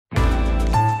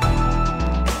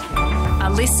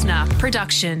listener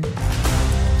production.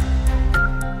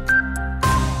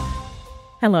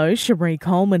 Hello, Cherie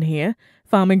Coleman here.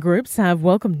 Farming groups have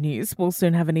welcomed news. We'll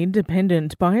soon have an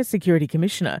independent Biosecurity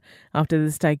Commissioner after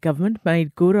the state government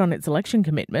made good on its election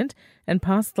commitment and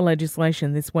passed the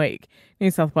legislation this week. New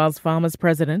South Wales Farmers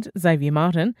President Xavier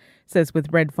Martin says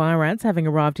with red fire ants having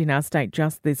arrived in our state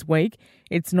just this week,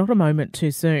 it's not a moment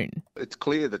too soon. It's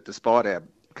clear that despite our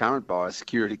current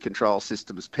biosecurity control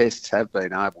systems, pests have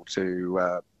been able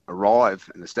to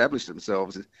arrive and establish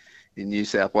themselves in New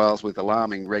South Wales with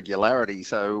alarming regularity.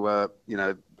 So,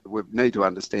 we need to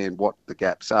understand what the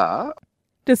gaps are.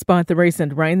 Despite the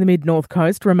recent rain, the mid-north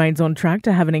coast remains on track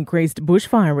to have an increased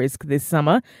bushfire risk this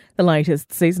summer. The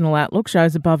latest seasonal outlook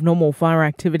shows above normal fire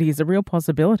activity is a real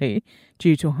possibility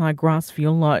due to high grass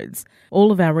fuel loads.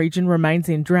 All of our region remains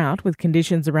in drought with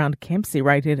conditions around Kempsey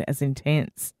rated as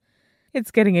intense. It's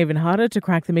getting even harder to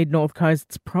crack the mid-north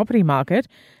coast's property market.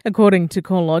 According to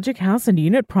CoreLogic, house and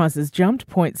unit prices jumped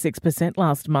 0.6%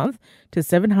 last month to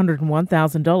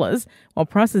 $701,000, while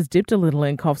prices dipped a little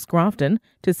in Coffs Grafton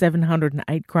to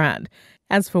 $708,000.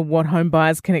 As for what home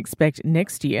buyers can expect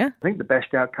next year, I think the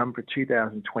best outcome for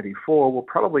 2024 will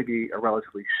probably be a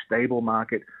relatively stable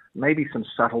market, maybe some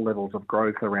subtle levels of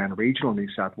growth around regional New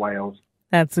South Wales.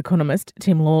 That's economist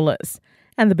Tim Lawless.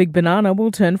 And the big banana will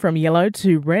turn from yellow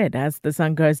to red as the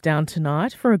sun goes down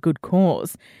tonight for a good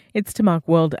cause. It's to mark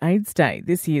World AIDS Day.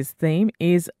 This year's theme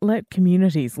is Let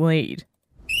Communities Lead.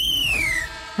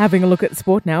 Having a look at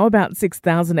sport now, about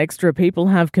 6,000 extra people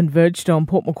have converged on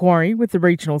Port Macquarie with the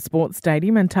Regional Sports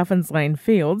Stadium and Tuffins Lane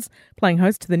Fields playing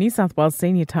host to the New South Wales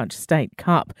Senior Touch State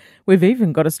Cup. We've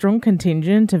even got a strong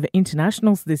contingent of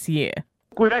internationals this year.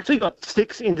 We've actually got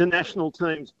 6 international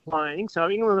teams playing. So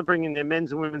England are bringing their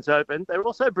men's and women's open. They're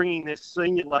also bringing their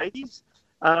senior ladies.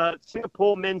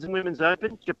 Singapore men's and women's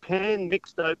open, Japan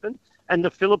mixed open, and the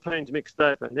Philippines mixed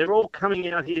open. They're all coming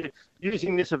out here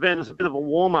using this event as a bit of a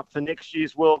warm-up for next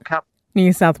year's World Cup.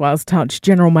 New South Wales Touch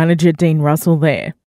General Manager Dean Russell there.